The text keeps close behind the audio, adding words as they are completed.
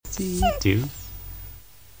Two.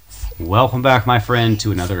 Welcome back, my friend,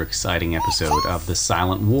 to another exciting episode of The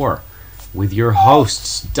Silent War with your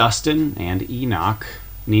hosts, Dustin and Enoch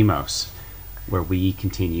Nemos, where we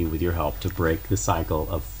continue with your help to break the cycle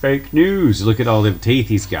of fake news. Look at all the teeth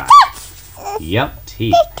he's got. Yep,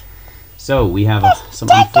 teeth. So we have some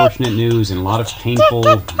unfortunate news and a lot of painful,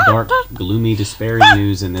 dark, gloomy, despairing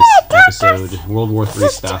news in this episode. World War III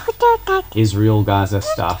stuff, Israel, Gaza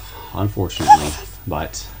stuff, unfortunately,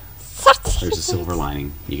 but there's a silver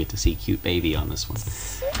lining. You get to see cute baby on this one.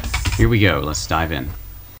 Here we go. Let's dive in.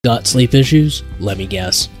 Got sleep issues? Let me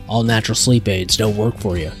guess. All natural sleep aids don't work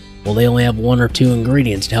for you. Well, they only have 1 or 2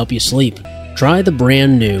 ingredients to help you sleep. Try the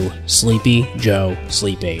brand new Sleepy Joe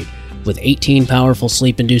Sleep Aid. With 18 powerful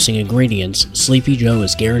sleep-inducing ingredients, Sleepy Joe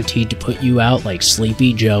is guaranteed to put you out like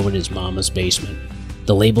Sleepy Joe in his mama's basement.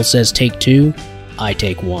 The label says take 2, I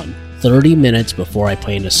take 1. 30 minutes before I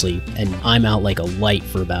plan to sleep, and I'm out like a light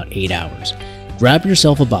for about 8 hours. Grab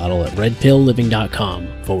yourself a bottle at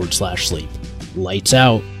redpillliving.com/sleep. Lights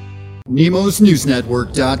out.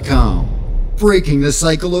 NemosNewsNetwork.com. Breaking the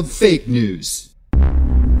cycle of fake news.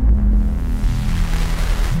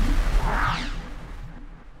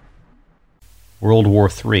 World War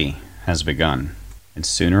III has begun, and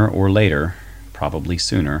sooner or later, probably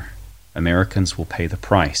sooner, Americans will pay the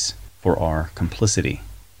price for our complicity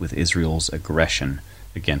with Israel's aggression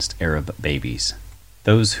against Arab babies.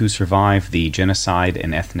 Those who survive the genocide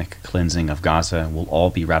and ethnic cleansing of Gaza will all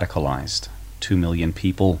be radicalized. 2 million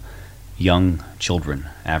people, young children,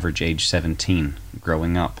 average age 17,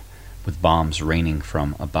 growing up with bombs raining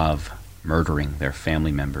from above, murdering their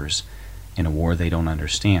family members in a war they don't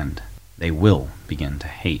understand. They will begin to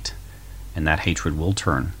hate, and that hatred will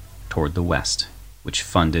turn toward the West, which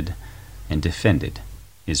funded and defended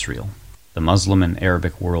Israel. The Muslim and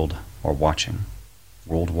Arabic world are watching,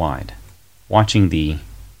 worldwide, watching the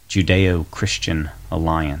Judeo-Christian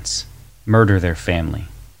alliance murder their family,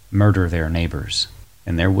 murder their neighbors,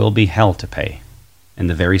 and there will be hell to pay. And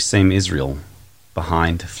the very same Israel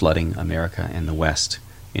behind flooding America and the West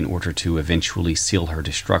in order to eventually seal her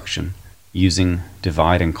destruction, using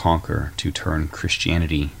divide and conquer to turn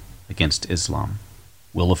Christianity against Islam,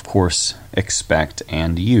 will of course expect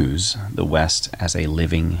and use the West as a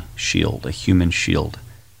living shield, a human shield,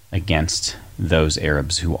 against those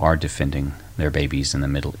Arabs who are defending their babies in the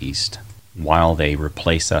Middle East. While they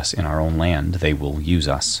replace us in our own land, they will use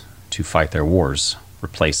us to fight their wars,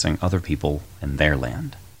 replacing other people in their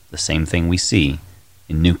land. The same thing we see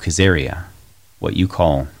in New Khazaria, what you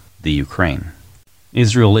call the Ukraine.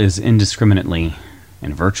 Israel is indiscriminately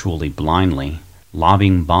and virtually blindly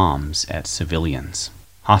lobbing bombs at civilians.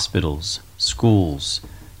 Hospitals, schools,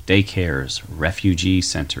 daycares, refugee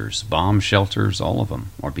centers, bomb shelters, all of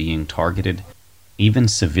them are being targeted. Even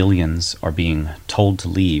civilians are being told to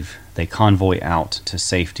leave. They convoy out to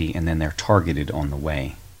safety and then they're targeted on the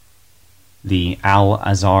way. The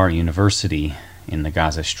Al-Azhar University in the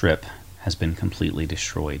Gaza Strip has been completely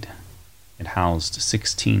destroyed. It housed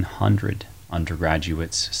 1,600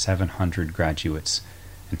 undergraduates, 700 graduates,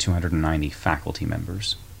 and 290 faculty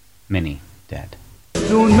members, many dead.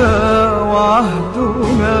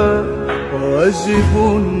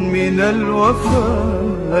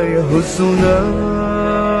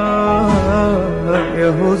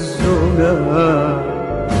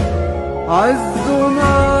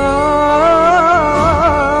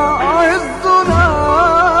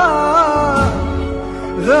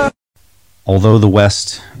 Although the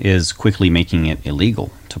West is quickly making it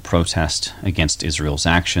illegal to protest against Israel's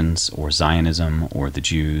actions, or Zionism, or the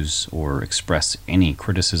Jews, or express any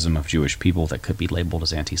criticism of Jewish people that could be labeled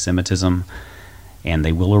as anti-Semitism, and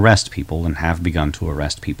they will arrest people and have begun to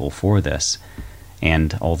arrest people for this.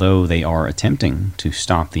 And although they are attempting to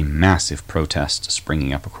stop the massive protests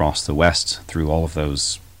springing up across the West through all of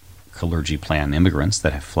those Kalergi Plan immigrants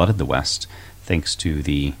that have flooded the West, thanks to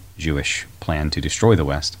the Jewish plan to destroy the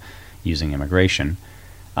West using immigration,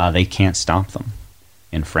 they can't stop them.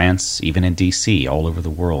 In France, even in D.C., all over the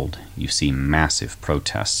world, you see massive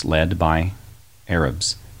protests led by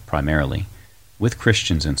Arabs, primarily, with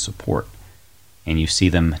Christians in support. And you see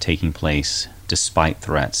them taking place despite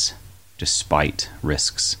threats, despite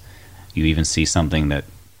risks. You even see something that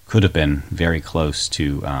could have been very close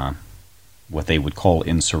to what they would call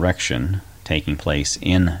insurrection taking place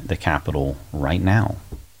in the Capitol right now.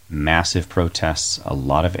 Massive protests, a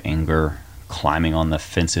lot of anger, climbing on the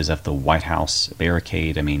fences of the White House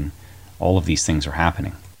barricade. I mean, all of these things are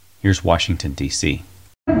happening. Here's Washington, D.C.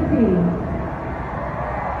 And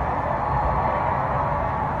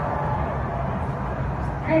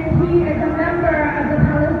he is a member of the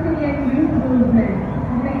Palestinian Youth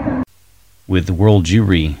Movement. With World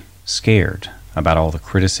Jewry scared about all the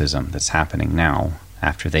criticism that's happening now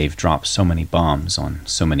after they've dropped so many bombs on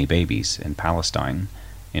so many babies in Palestine,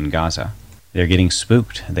 in Gaza. They're getting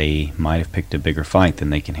spooked. They might have picked a bigger fight than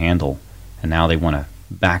they can handle, and now they want to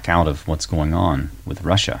back out of what's going on with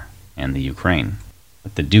Russia and the Ukraine.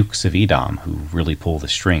 But the Dukes of Edom, who really pull the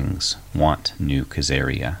strings, want New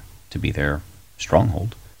Caesarea to be their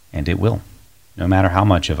stronghold, and it will, no matter how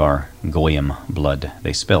much of our Goyim blood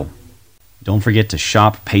they spill. Don't forget to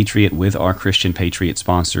shop Patriot with our Christian Patriot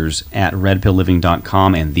sponsors at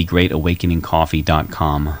redpillliving.com and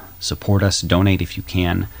thegreatawakeningcoffee.com. Support us, donate if you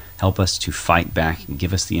can, help us to fight back, and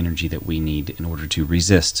give us the energy that we need in order to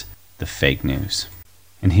resist the fake news.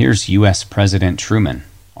 And here's U.S. President Truman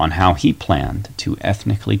on how he planned to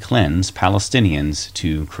ethnically cleanse Palestinians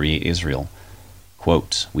to create Israel.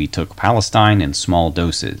 Quote, "We took Palestine in small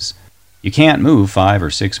doses. You can't move 5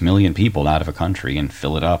 or 6 million people out of a country and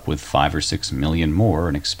fill it up with 5 or 6 million more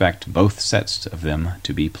and expect both sets of them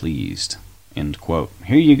to be pleased." End quote.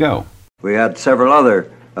 Here you go. We had several other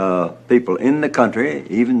people in the country,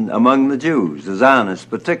 even among the Jews, the Zionists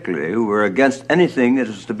particularly, who were against anything that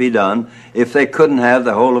was to be done if they couldn't have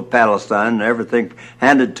the whole of Palestine and everything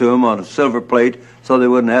handed to them on a silver plate so they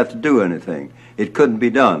wouldn't have to do anything. It couldn't be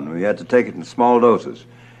done. We had to take it in small doses.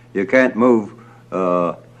 You can't move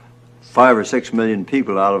 5 or 6 million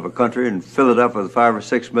people out of a country and fill it up with 5 or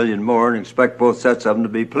 6 million more and expect both sets of them to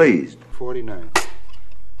be pleased. 49.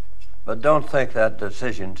 But don't think that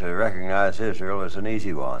decision to recognize Israel was an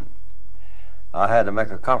easy one. I had to make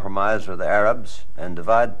a compromise with the Arabs and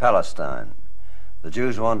divide Palestine. The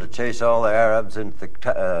Jews wanted to chase all the Arabs into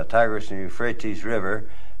the Tigris and Euphrates River,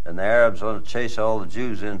 and the Arabs wanted to chase all the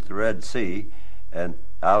Jews into the Red Sea. And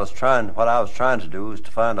what I was trying to do was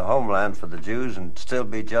to find a homeland for the Jews and still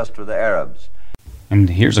be just with the Arabs. And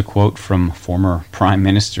here's a quote from former Prime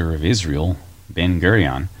Minister of Israel, Ben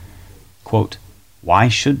Gurion. Quote, "Why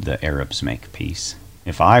should the Arabs make peace?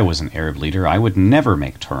 If I was an Arab leader, I would never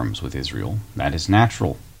make terms with Israel. That is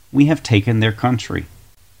natural. We have taken their country."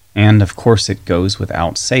 And of course it goes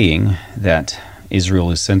without saying that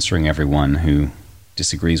Israel is censoring everyone who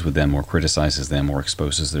disagrees with them or criticizes them or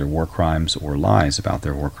exposes their war crimes or lies about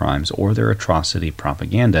their war crimes or their atrocity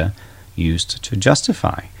propaganda used to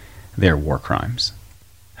justify their war crimes.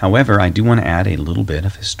 However, I do want to add a little bit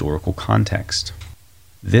of historical context.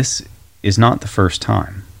 This is not the first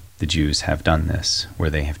time the Jews have done this,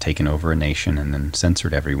 where they have taken over a nation and then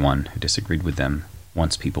censored everyone who disagreed with them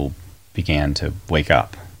once people began to wake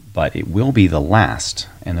up. But it will be the last,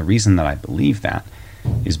 and the reason that I believe that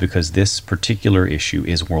is because this particular issue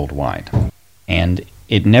is worldwide. And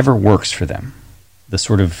it never works for them. The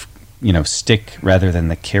sort of, stick rather than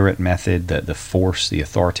the carrot method, the force, the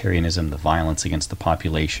authoritarianism, the violence against the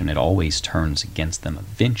population, it always turns against them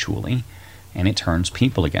eventually, and it turns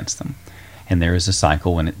people against them. And there is a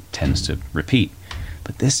cycle and it tends to repeat.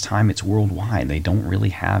 But this time it's worldwide. They don't really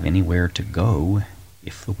have anywhere to go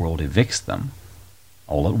if the world evicts them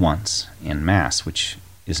all at once, en masse, which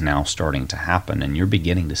is now starting to happen. And you're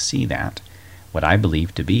beginning to see that, what I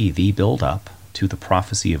believe to be the build-up to the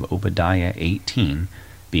prophecy of Obadiah 18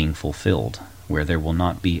 being fulfilled, where there will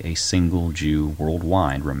not be a single Jew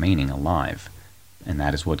worldwide remaining alive. And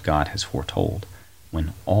that is what God has foretold,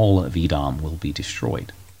 when all of Edom will be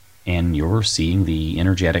destroyed. And you're seeing the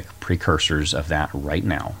energetic precursors of that right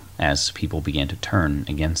now as people begin to turn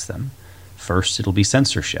against them. First it'll be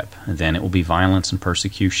censorship, then it will be violence and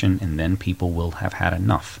persecution, and then people will have had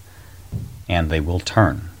enough. And they will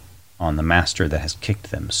turn on the master that has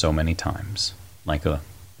kicked them so many times, like a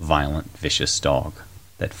violent, vicious dog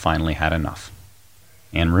that finally had enough.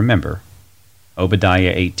 And remember,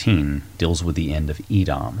 Obadiah 18 deals with the end of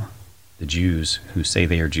Edom, the Jews who say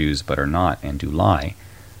they are Jews but are not and do lie,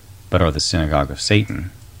 but are the synagogue of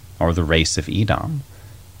Satan, or the race of Edom,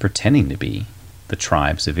 pretending to be the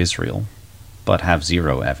tribes of Israel, but have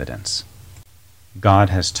zero evidence. God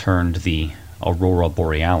has turned the aurora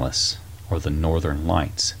borealis, or the northern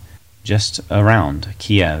lights, just around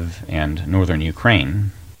Kiev and northern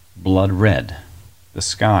Ukraine, blood red, the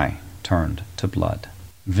sky turned to blood,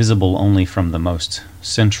 visible only from the most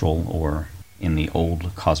central, or in the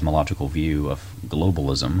old cosmological view of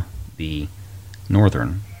globalism, the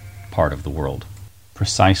northern part of the world,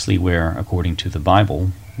 precisely where, according to the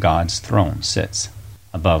Bible, God's throne sits,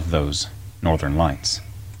 above those northern lights.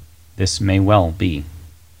 This may well be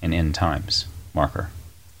an end times marker.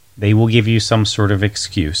 They will give you some sort of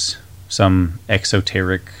excuse, some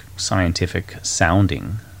exoteric, scientific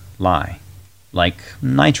sounding lie, like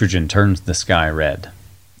nitrogen turns the sky red,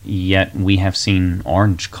 yet we have seen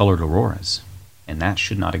orange-colored auroras, and that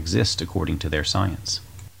should not exist according to their science.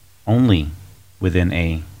 Only within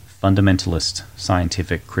a fundamentalist,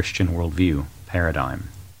 scientific, Christian worldview paradigm,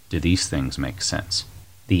 do these things make sense?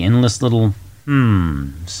 The endless little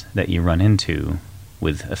that you run into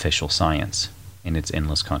with official science and its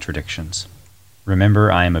endless contradictions.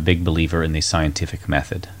 Remember, I am a big believer in the scientific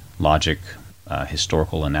method, logic,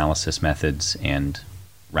 historical analysis methods, and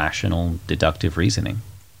rational deductive reasoning,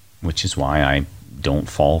 which is why I don't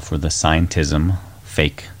fall for the scientism,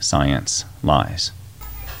 fake science lies.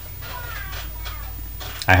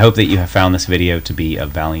 I hope that you have found this video to be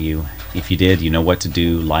of value. If you did, you know what to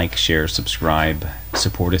do. Like, share, subscribe,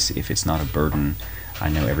 support us if it's not a burden. I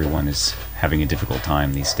know everyone is having a difficult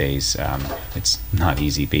time these days. It's not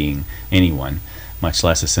easy being anyone, much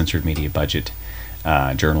less a censored media budget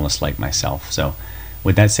journalist like myself. So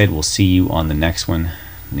with that said, we'll see you on the next one.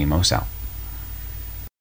 Nemos out.